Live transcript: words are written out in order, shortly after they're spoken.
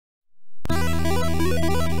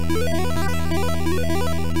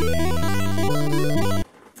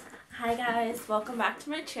welcome back to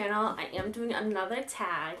my channel. I am doing another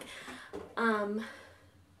tag.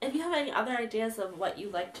 If you have any other ideas of what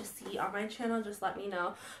you'd like to see on my channel, just let me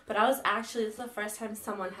know. But this is the first time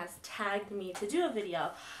someone has tagged me to do a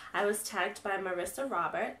video. I was tagged by Marissa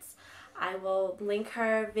Roberts. I will link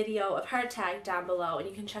her video of her tag down below, and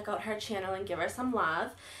you can check out her channel and give her some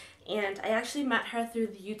love. And I actually met her through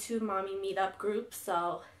the YouTube Mommy Meetup group,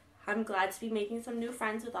 so I'm glad to be making some new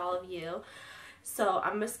friends with all of you. So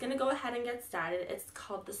I'm just going to go ahead and get started. It's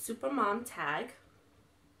called the SuperMom Tag.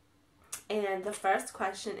 And the first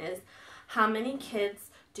question is, how many kids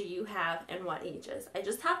do you have and what ages? I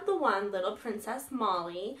just have the one, little Princess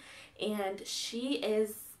Molly, and she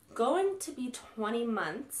is going to be 20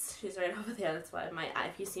 months. She's right over there. That's why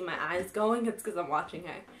if you see my eyes going, it's because I'm watching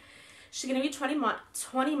her. She's going to be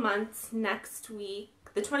 20 months next week,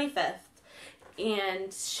 the 25th.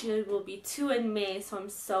 And she will be 2 in May, so I'm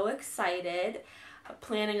so excited. I'm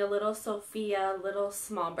planning a little little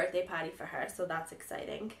small birthday party for her, so that's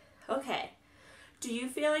exciting. Okay, do you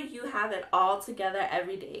feel like you have it all together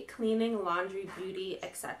every day? Cleaning, laundry, beauty,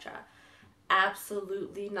 etc.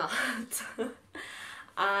 Absolutely not.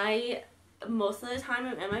 Most of the time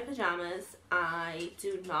I'm in my pajamas. I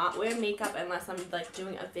do not wear makeup unless I'm like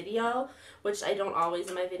doing a video, which I don't always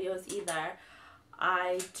in my videos either.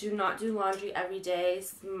 I do not do laundry every day.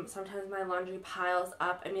 Sometimes my laundry piles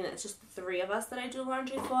up. I mean, it's just the 3 of us that I do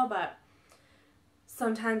laundry for, but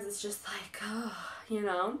sometimes it's just like, oh, you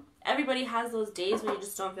know. Everybody has those days where you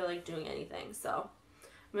just don't feel like doing anything, so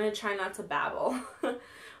I'm going to try not to babble.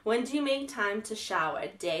 When do you make time to shower,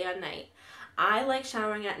 day or night? I like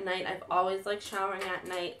showering at night. I've always liked showering at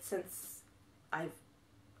night since I've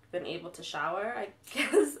been able to shower, I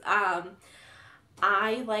guess.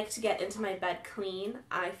 I like to get into my bed clean.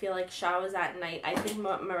 I feel like showers at night, I think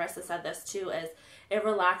Marissa said this too, is it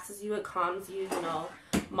relaxes you, it calms you, you know.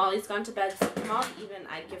 Molly's gone to bed,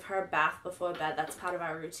 I give her a bath before bed. That's part of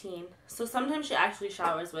our routine. So sometimes she actually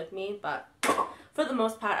showers with me, but for the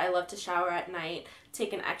most part, I love to shower at night,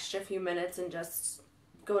 take an extra few minutes and just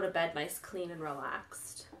go to bed nice, clean, and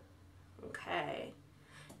relaxed. Okay.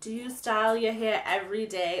 Do you style your hair every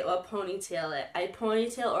day or ponytail it? I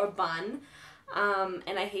ponytail or bun.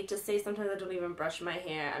 And I hate to say, sometimes I don't even brush my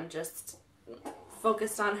hair. I'm just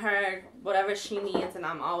focused on her, whatever she needs, and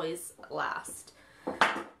I'm always last.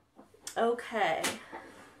 Okay.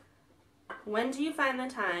 When do you find the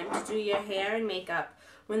time to do your hair and makeup?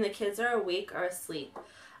 When the kids are awake or asleep?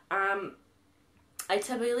 I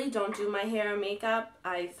typically don't do my hair and makeup.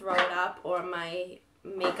 I throw it up, or my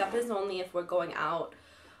makeup is only if we're going out.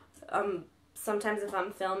 Sometimes if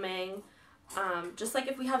I'm filming. Just like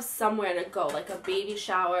if we have somewhere to go, like a baby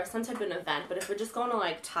shower, some type of event. But if we're just going to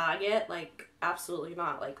like Target, like absolutely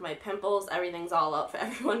not. Like my pimples, everything's all out for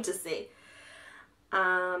everyone to see.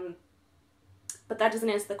 But that doesn't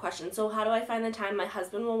answer the question. So how do I find the time? My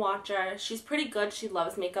husband will watch her. She's pretty good. She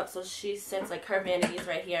loves makeup, so she sits, like her vanity's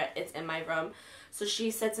right here. It's in my room. So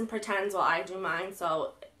she sits and pretends while I do mine.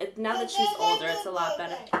 So now that she's older, it's a lot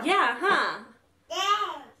better. Yeah, huh?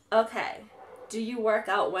 Okay. Do you work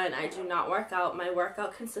out when? I do not work out. My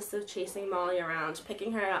workout consists of chasing Molly around,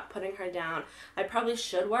 picking her up, putting her down. I probably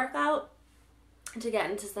should work out to get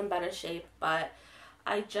into some better shape, but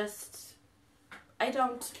I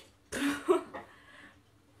don't.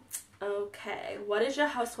 Okay, what is your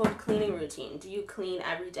household cleaning routine? Do you clean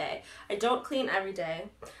every day? I don't clean every day.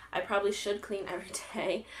 I probably should clean every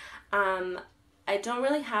day. I don't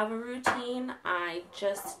really have a routine. I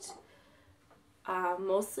just...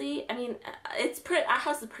 mostly, I mean, our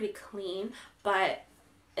house is pretty clean, but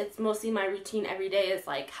it's mostly my routine every day is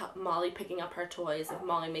like Molly picking up her toys. If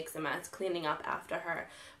Molly makes a mess, cleaning up after her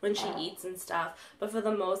when she eats and stuff. But for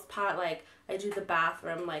the most part, like, I do the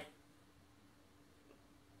bathroom, like,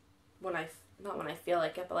 not when I feel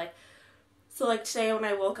like it, but like, so like today when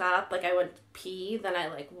I woke up, like I went to pee, then I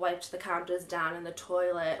like wiped the counters down in the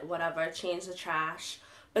toilet, whatever, changed the trash.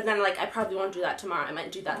 But then like I probably won't do that tomorrow. I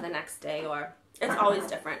might do that the next day, or it's always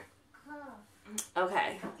different.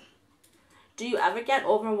 Okay. Do you ever get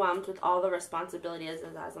overwhelmed with all the responsibilities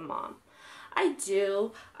as a mom? I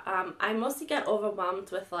do. I mostly get overwhelmed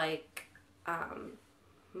with like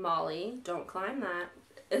Molly, don't climb that.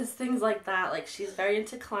 It's things like that. Like she's very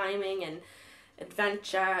into climbing and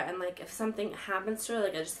adventure, and like if something happens to her,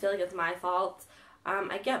 like I just feel like it's my fault.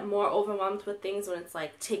 I get more overwhelmed with things when it's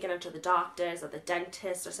like taking her to the doctors or the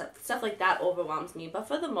dentist or stuff like that overwhelms me. But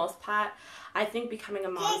for the most part, I think becoming a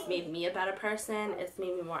mom's made me a better person. It's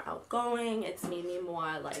made me more outgoing. It's made me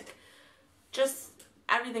more like just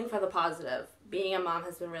everything for the positive. Being a mom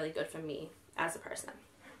has been really good for me as a person.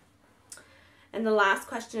 And the last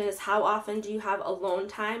question is, how often do you have alone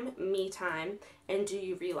time, me time, and do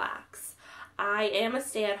you relax? I am a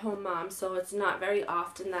stay-at-home mom, so it's not very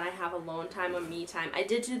often that I have alone time or me time. I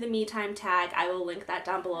did do the me time tag. I will link that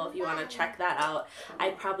down below if you want to check that out.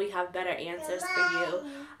 I probably have better answers for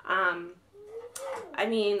you. I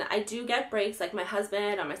mean, I do get breaks, like my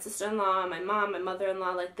husband or my sister-in-law, my mom, my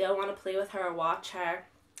mother-in-law, like they'll want to play with her or watch her.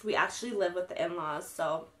 We actually live with the in-laws,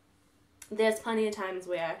 so there's plenty of times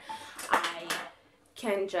where I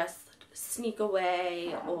can just sneak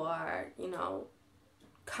away or, you know,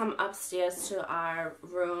 come upstairs to our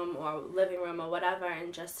room or living room or whatever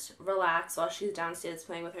and just relax while she's downstairs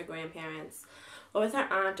playing with her grandparents or with her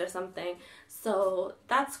aunt or something. So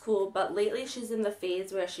that's cool, but lately she's in the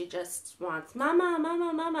phase where she just wants mama,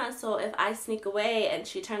 mama, mama. So if I sneak away and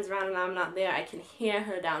she turns around and I'm not there, I can hear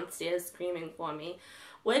her downstairs screaming for me,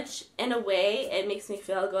 which in a way it makes me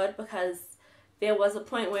feel good, because there was a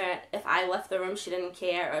point where if I left the room, she didn't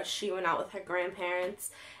care, or she went out with her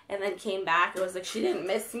grandparents and then came back, it was like she didn't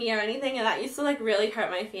miss me or anything, and that used to like really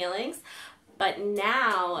hurt my feelings. But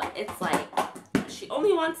now it's like she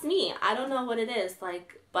only wants me. I don't know what it is,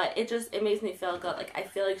 like, but it makes me feel good. Like I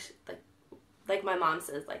feel like like my mom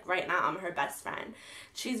says, like right now I'm her best friend.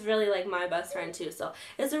 She's really like my best friend too. So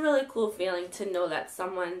it's a really cool feeling to know that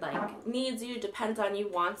someone like needs you, depends on you,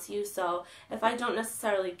 wants you. So if I don't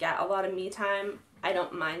necessarily get a lot of me time, I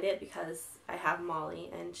don't mind it, because I have Molly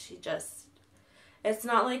and she just, it's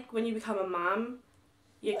not like when you become a mom,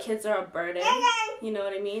 your kids are a burden. You know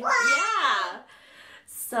what I mean? Yeah.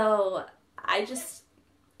 So I just,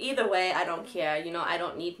 either way, I don't care. You know, I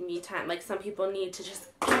don't need me time. Like some people need to just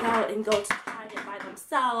get out and go to Target by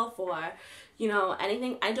themselves or, you know,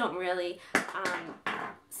 anything. I don't really.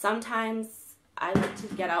 Sometimes I like to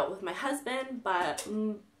get out with my husband, but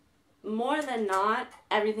more than not,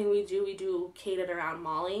 everything we do catered around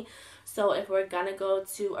Molly. So if we're gonna go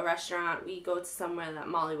to a restaurant, we go to somewhere that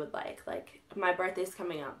Molly would like. Like, my birthday's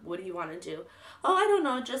coming up. What do you want to do? Oh, I don't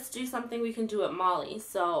know. Just do something we can do at Molly.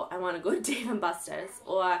 So I want to go to Dave & Buster's.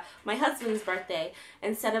 Or my husband's birthday.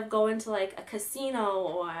 Instead of going to like a casino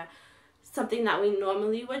or something that we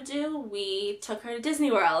normally would do, we took her to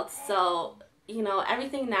Disney World. So, you know,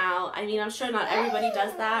 everything now, I mean, I'm sure not everybody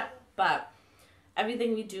does that, but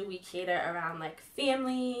everything we do, we cater around like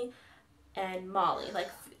family and Molly. Like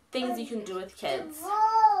things you can do with kids.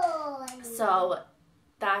 So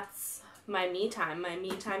that's my me time. My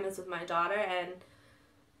me time is with my daughter, and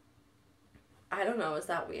I don't know, is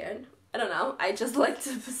that weird? I don't know. I just like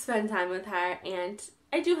to spend time with her, and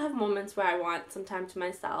I do have moments where I want some time to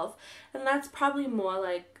myself, and that's probably more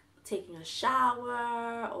like taking a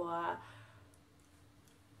shower or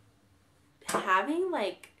having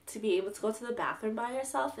like to be able to go to the bathroom by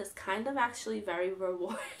yourself is kind of actually very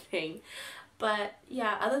rewarding. But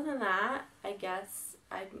yeah, other than that, I guess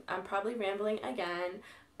I'm probably rambling again.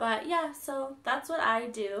 But yeah, so that's what I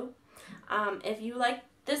do. If you like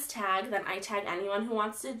this tag, then I tag anyone who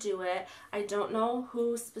wants to do it. I don't know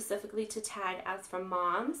who specifically to tag as for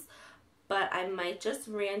moms, but I might just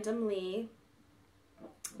randomly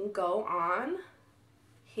go on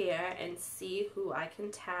here and see who I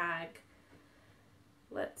can tag.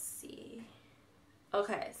 Let's see.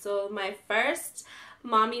 Okay, so my first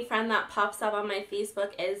mommy friend that pops up on my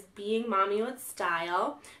Facebook is Being Mommy with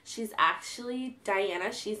Style. She's actually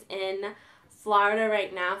Diana. She's in Florida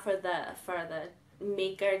right now for the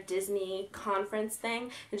Maker Disney conference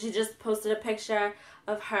thing, and she just posted a picture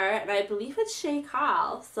of her, and I believe it's Shay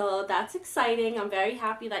Carl. So that's exciting. I'm very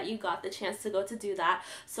happy that you got the chance to go to do that.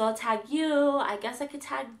 So I'll tag you. I guess I could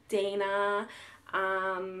tag Dana,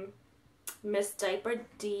 Miss Diaper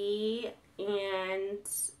D, and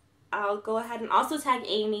I'll go ahead and also tag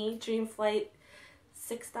Amy, Dreamflight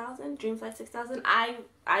 6000.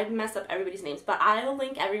 I mess up everybody's names, but I'll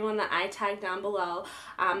link everyone that I tag down below.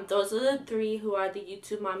 Those are the three who are the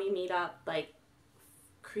YouTube Mommy Meetup like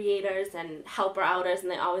creators and helper outers, and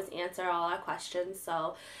they always answer all our questions.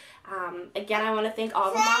 So again, I want to thank all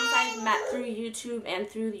the moms I've met through YouTube and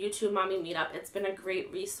through the YouTube Mommy Meetup. It's been a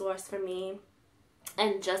great resource for me.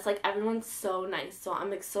 And just like everyone's so nice, so I'm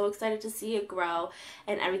like so excited to see it grow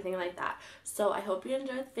and everything like that. So I hope you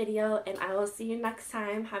enjoyed the video, and I will see you next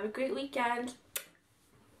time. Have a great weekend.